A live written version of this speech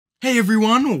Hey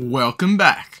everyone, welcome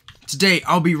back. Today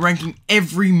I'll be ranking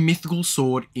every mythical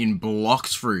sword in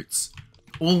Blox fruits.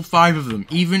 All 5 of them,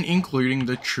 even including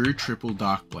the true triple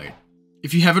dark blade.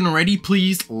 If you haven't already,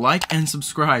 please like and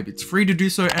subscribe. It's free to do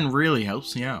so and really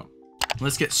helps me out.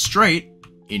 Let's get straight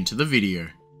into the video.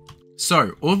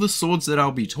 So, all the swords that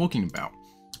I'll be talking about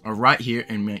are right here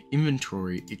in my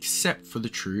inventory except for the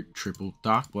true triple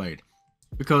dark blade.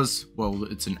 Because, well,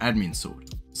 it's an admin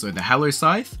sword. So the Hallow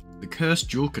Scythe, the Cursed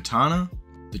Jewel Katana,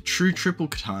 the True Triple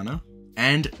Katana,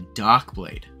 and Dark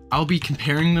Blade. I'll be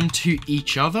comparing them to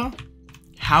each other,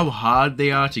 how hard they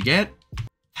are to get,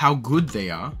 how good they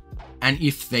are, and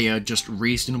if they are just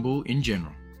reasonable in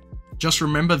general. Just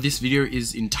remember this video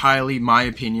is entirely my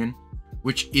opinion,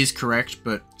 which is correct,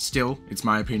 but still, it's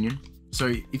my opinion.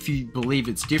 So if you believe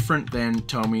it's different, then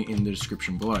tell me in the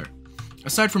description below.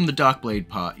 Aside from the Dark Blade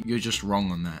part, you're just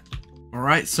wrong on that.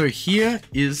 Alright, so here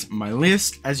is my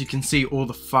list. As you can see, all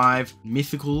the 5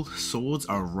 mythical swords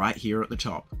are right here at the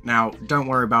top. Now, don't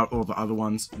worry about all the other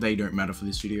ones, they don't matter for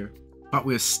this video. But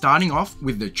we're starting off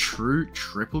with the true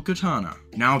triple katana.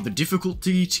 Now, the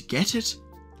difficulty to get it,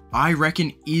 I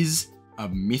reckon, is a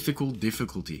mythical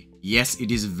difficulty. Yes,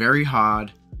 it is very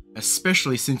hard,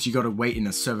 especially since you gotta wait in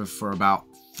a server for about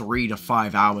 3 to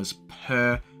 5 hours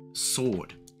per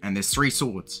sword. And there's 3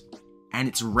 swords. And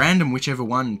it's random whichever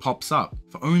one pops up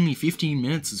for only 15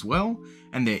 minutes as well,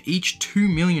 and they're each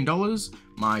 $2 million.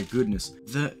 My goodness,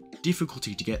 the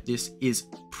difficulty to get this is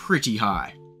pretty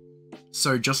high.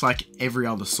 So just like every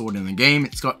other sword in the game,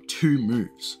 it's got 2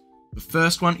 moves. The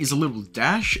first one is a little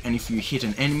dash, and if you hit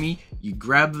an enemy, you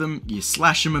grab them, you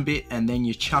slash them a bit, and then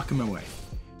you chuck them away.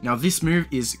 Now this move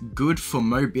is good for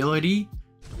mobility,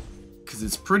 because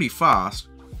it's pretty fast,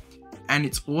 and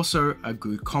it's also a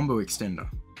good combo extender.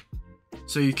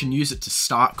 So you can use it to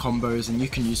start combos and you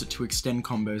can use it to extend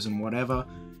combos and whatever.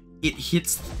 It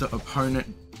hits the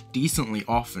opponent decently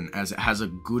often as it has a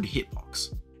good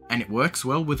hitbox. And it works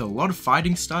well with a lot of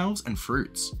fighting styles and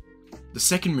fruits. The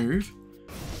second move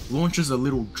launches a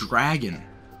little dragon.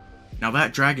 Now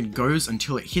that dragon goes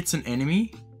until it hits an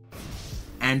enemy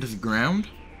and the ground.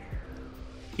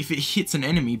 If it hits an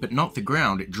enemy but not the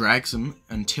ground, it drags them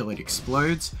until it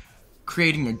explodes,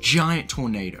 creating a giant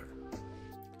tornado.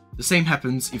 The same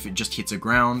happens if it just hits a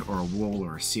ground or a wall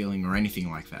or a ceiling or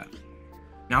anything like that.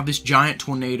 Now this giant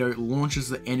tornado launches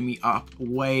the enemy up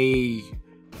way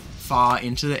far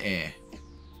into the air.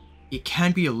 It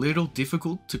can be a little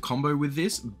difficult to combo with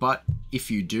this, but if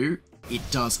you do, it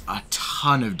does a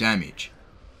ton of damage.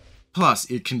 Plus,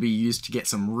 it can be used to get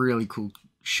some really cool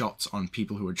shots on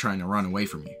people who are trying to run away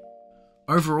from you.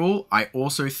 Overall, I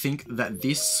also think that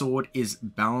this sword is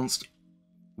balanced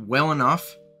well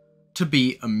enough to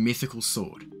be a mythical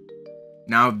sword.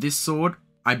 Now this sword,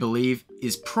 I believe,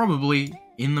 is probably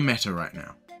in the meta right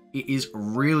now. It is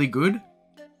really good,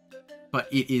 but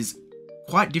it is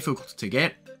quite difficult to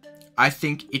get. I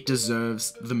think it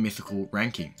deserves the mythical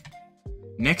ranking.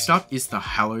 Next up is the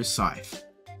Hallow Scythe.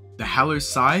 The Hallow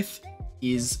Scythe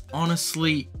is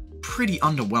honestly pretty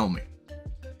underwhelming.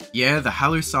 Yeah, the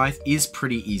Hallow Scythe is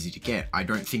pretty easy to get. I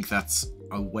don't think that's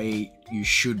a way you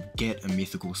should get a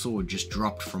mythical sword just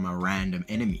dropped from a random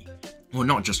enemy. Well,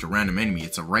 not just a random enemy,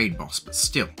 it's a raid boss, but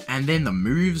still. And then the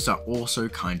moves are also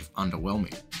kind of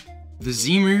underwhelming. The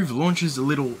Z move launches a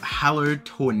little hallowed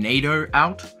tornado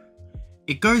out.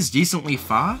 It goes decently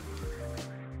far,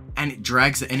 and it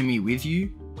drags the enemy with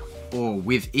you, or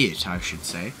with it, I should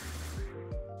say.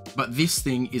 But this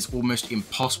thing is almost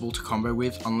impossible to combo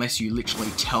with unless you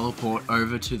literally teleport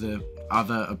over to the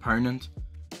other opponent.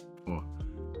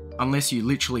 Unless you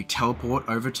literally teleport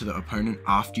over to the opponent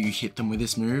after you hit them with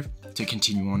this move to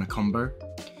continue on a combo.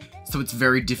 So it's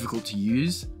very difficult to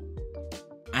use.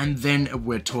 And then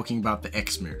we're talking about the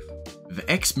X move. The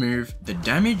X move, the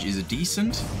damage is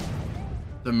decent.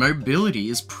 The mobility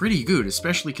is pretty good,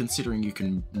 especially considering you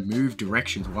can move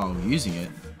directions while using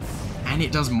it. And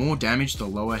it does more damage the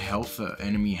lower health the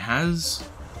enemy has.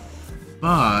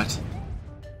 But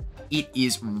it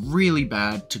is really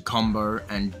bad to combo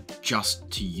and just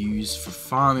to use for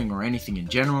farming or anything in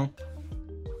general.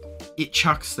 It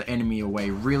chucks the enemy away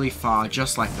really far,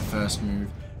 just like the first move.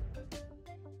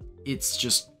 It's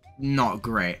just not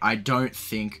great. I don't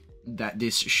think that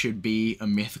this should be a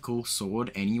mythical sword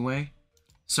anyway.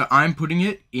 So I'm putting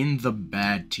it in the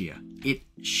bad tier. It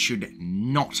should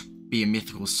not be a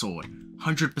mythical sword.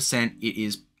 100% it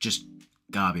is just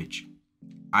garbage.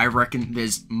 I reckon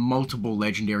there's multiple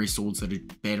legendary swords that are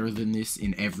better than this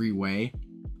in every way.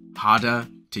 Harder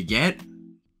to get,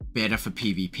 better for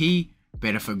PvP,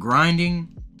 better for grinding,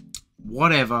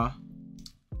 whatever.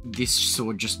 This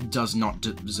sword just does not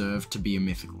deserve to be a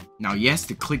mythical. Now yes,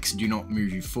 the clicks do not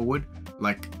move you forward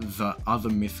like the other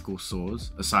mythical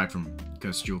swords, aside from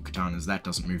Cursed Jewel Katanas, that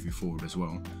doesn't move you forward as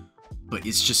well. But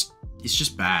it's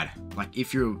just bad. Like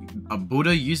if you're a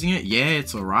Buddha using it, yeah,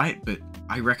 it's alright, but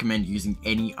I recommend using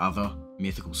any other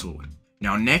mythical sword.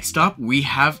 Now next up, we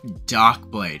have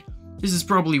Darkblade. This is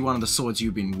probably one of the swords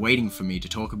you've been waiting for me to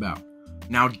talk about.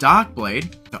 Now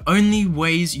Darkblade, the only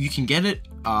ways you can get it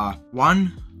are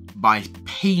 1, by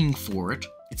paying for it.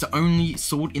 It's the only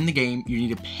sword in the game you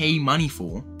need to pay money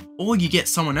for, or you get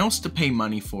someone else to pay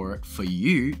money for it for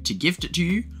you to gift it to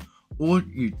you, or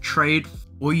you trade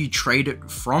it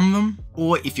from them,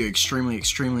 or if you're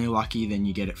extremely lucky, then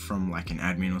you get it from like an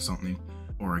admin or something,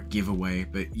 or a giveaway.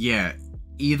 But yeah,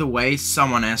 either way,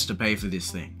 someone has to pay for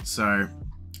this thing, so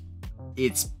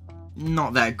it's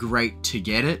not that great to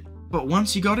get it, but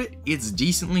once you got it, it's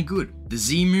decently good. The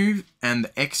Z move and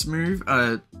the X move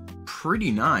are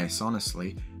pretty nice,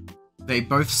 honestly. They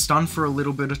both stun for a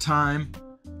little bit of time.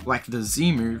 Like the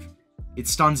Z move, it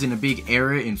stuns in a big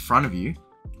area in front of you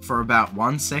for about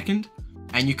 1 second,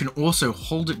 and you can also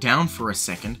hold it down for a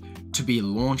second to be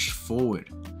launched forward.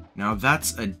 Now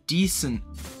that's a decent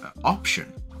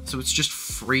option, so it's just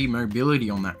free mobility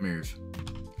on that move.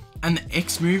 And the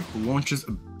X move launches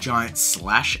a giant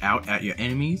slash out at your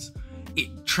enemies.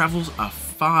 It travels a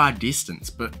far distance,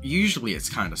 but usually it's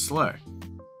kind of slow.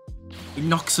 It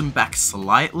knocks them back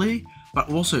slightly, but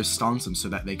also stuns them so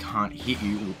that they can't hit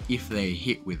you if they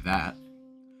hit with that.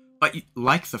 But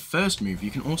like the first move,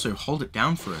 you can also hold it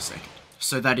down for a second,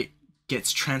 so that it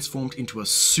gets transformed into a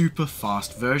super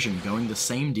fast version, going the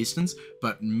same distance,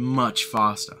 but much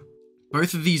faster.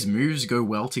 Both of these moves go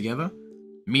well together,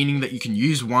 meaning that you can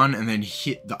use one and then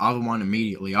hit the other one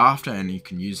immediately after, and you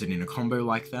can use it in a combo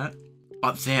like that.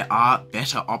 But there are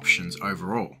better options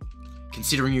overall,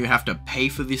 considering you have to pay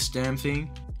for this damn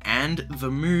thing, and the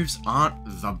moves aren't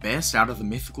the best out of the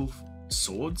mythical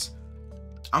swords.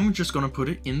 I'm just gonna put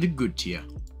it in the good tier.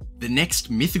 The next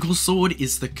mythical sword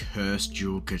is the Cursed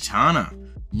Jewel Katana.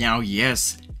 Now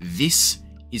yes, this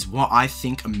is what I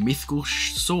think a mythical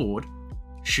sword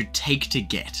should take to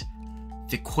get.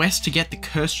 The quest to get the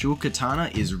Cursed Jewel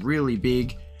Katana is really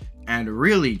big and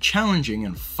really challenging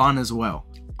and fun as well.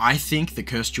 I think the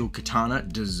Cursed Jewel Katana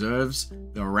deserves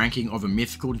the ranking of a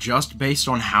mythical just based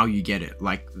on how you get it.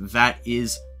 Like, that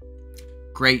is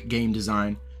great game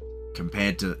design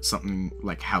compared to something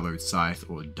like Hallowed Scythe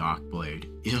or Darkblade.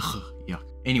 Ugh, yuck.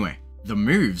 Anyway, the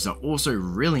moves are also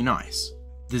really nice.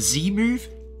 The Z move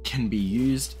can be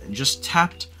used just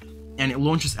tapped, and it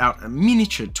launches out a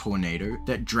miniature tornado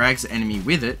that drags the enemy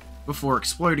with it before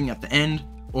exploding at the end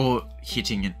or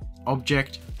hitting an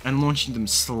object and launching them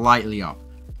slightly up.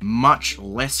 Much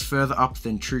less further up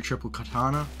than True Triple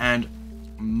Katana and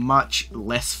much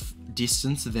less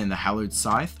distance than the Hallowed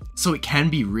Scythe, so it can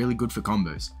be really good for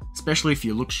combos, especially if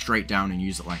you look straight down and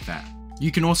use it like that.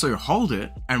 You can also hold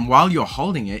it, and while you're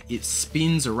holding it, it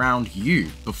spins around you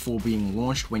before being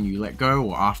launched when you let go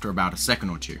or after about a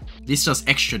second or two. This does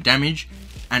extra damage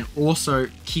and also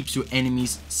keeps your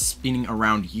enemies spinning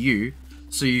around you,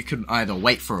 so you can either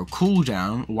wait for a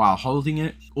cooldown while holding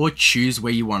it or choose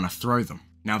where you want to throw them.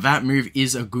 Now that move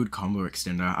is a good combo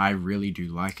extender, I really do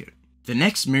like it. The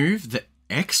next move, the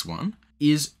X one,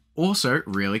 is also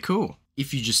really cool.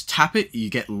 If you just tap it, you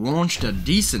get launched a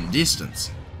decent distance,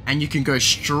 and you can go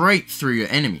straight through your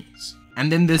enemies.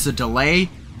 And then there's a delay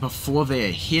before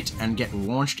they're hit and get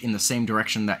launched in the same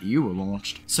direction that you were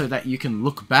launched, so that you can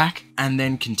look back and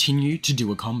then continue to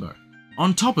do a combo.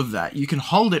 On top of that, you can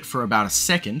hold it for about a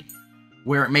second,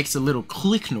 where it makes a little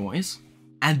click noise,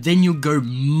 and then you'll go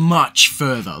much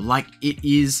further. Like, it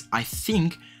is, I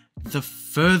think, the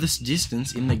furthest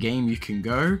distance in the game you can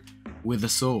go with a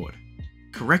sword.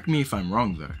 Correct me if I'm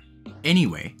wrong though.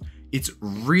 Anyway, it's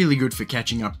really good for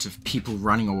catching up to people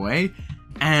running away,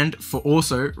 and for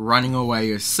also running away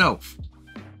yourself.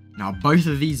 Now both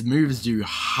of these moves do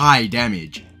high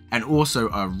damage, and also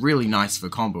are really nice for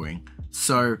comboing,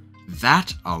 so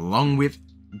that, along with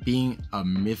being a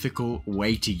mythical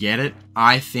way to get it,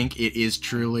 I think it is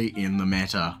truly in the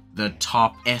meta. The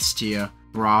top S tier,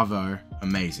 bravo,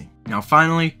 amazing. Now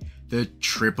finally, the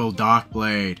Triple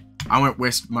Darkblade. I won't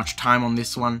waste much time on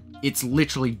this one. It's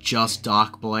literally just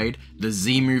Darkblade. The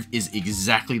Z move is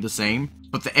exactly the same,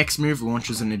 but the X move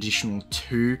launches an additional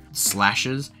 2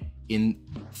 slashes in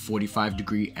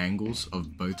 45-degree angles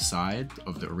of both sides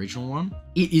of the original one.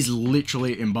 It is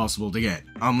literally impossible to get,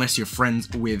 unless you're friends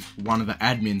with one of the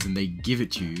admins and they give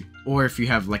it to you, or if you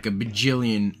have like a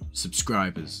bajillion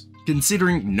subscribers.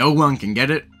 Considering no one can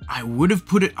get it, I would have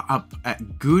put it up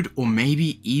at good or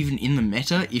maybe even in the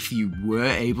meta if you were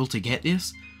able to get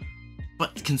this,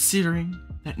 but considering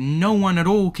that no one at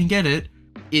all can get it,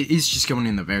 it is just going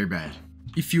in the very bad.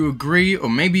 If you agree or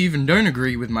maybe even don't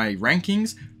agree with my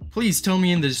rankings, please tell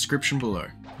me in the description below.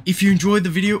 If you enjoyed the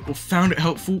video or found it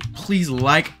helpful, please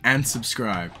like and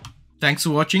subscribe. Thanks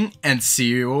for watching and see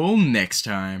you all next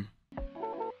time.